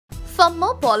For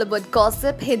more Bollywood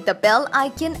gossip, hit the bell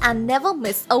icon and never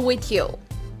miss a video.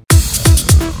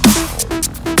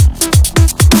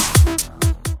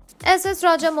 S.S.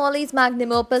 Rajamouli's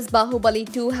magnum opus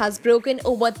Baahubali 2 has broken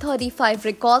over 35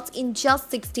 records in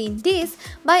just 16 days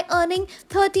by earning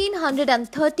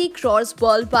 1,330 crores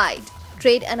worldwide.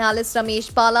 Trade analyst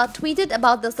Ramesh Bala tweeted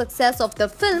about the success of the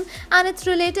film and its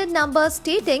related numbers,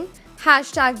 stating,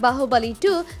 #Baahubali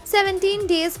 2 17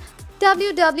 days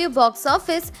WW box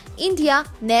office India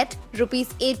net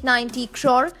rupees 890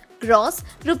 crore, gross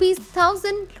rupees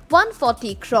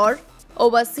 1,140 crore,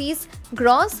 overseas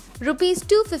gross rupees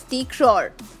 250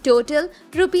 crore, total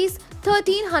rupees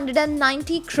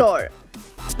 1,390 crore.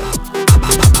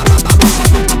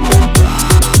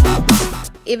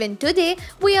 Even today,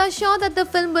 we are sure that the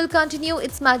film will continue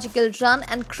its magical run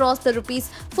and cross the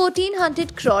rupees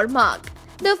 1,400 crore mark.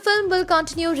 The film will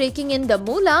continue raking in the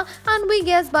moolah, and we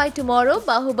guess by tomorrow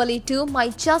Baahubali 2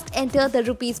 might just enter the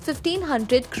rupees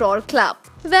 1,500 crore club.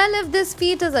 Well, if this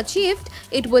feat is achieved,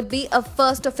 it would be a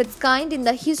first of its kind in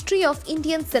the history of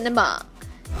Indian cinema.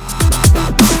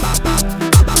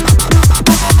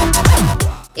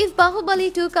 If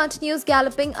Baahubali 2 continues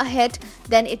galloping ahead,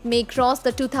 then it may cross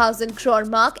the 2,000 crore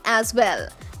mark as well.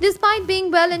 Despite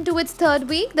being well into its third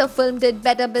week, the film did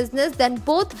better business than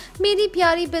both Meri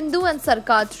Pyari Bindu and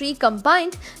Sarkar 3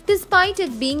 combined, despite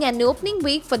it being an opening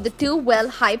week for the two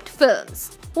well-hyped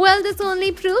films. Well, this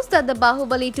only proves that the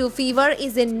Baahubali 2 fever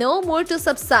is in no mood to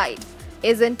subside,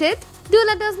 isn't it? Do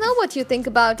let us know what you think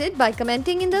about it by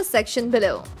commenting in the section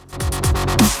below.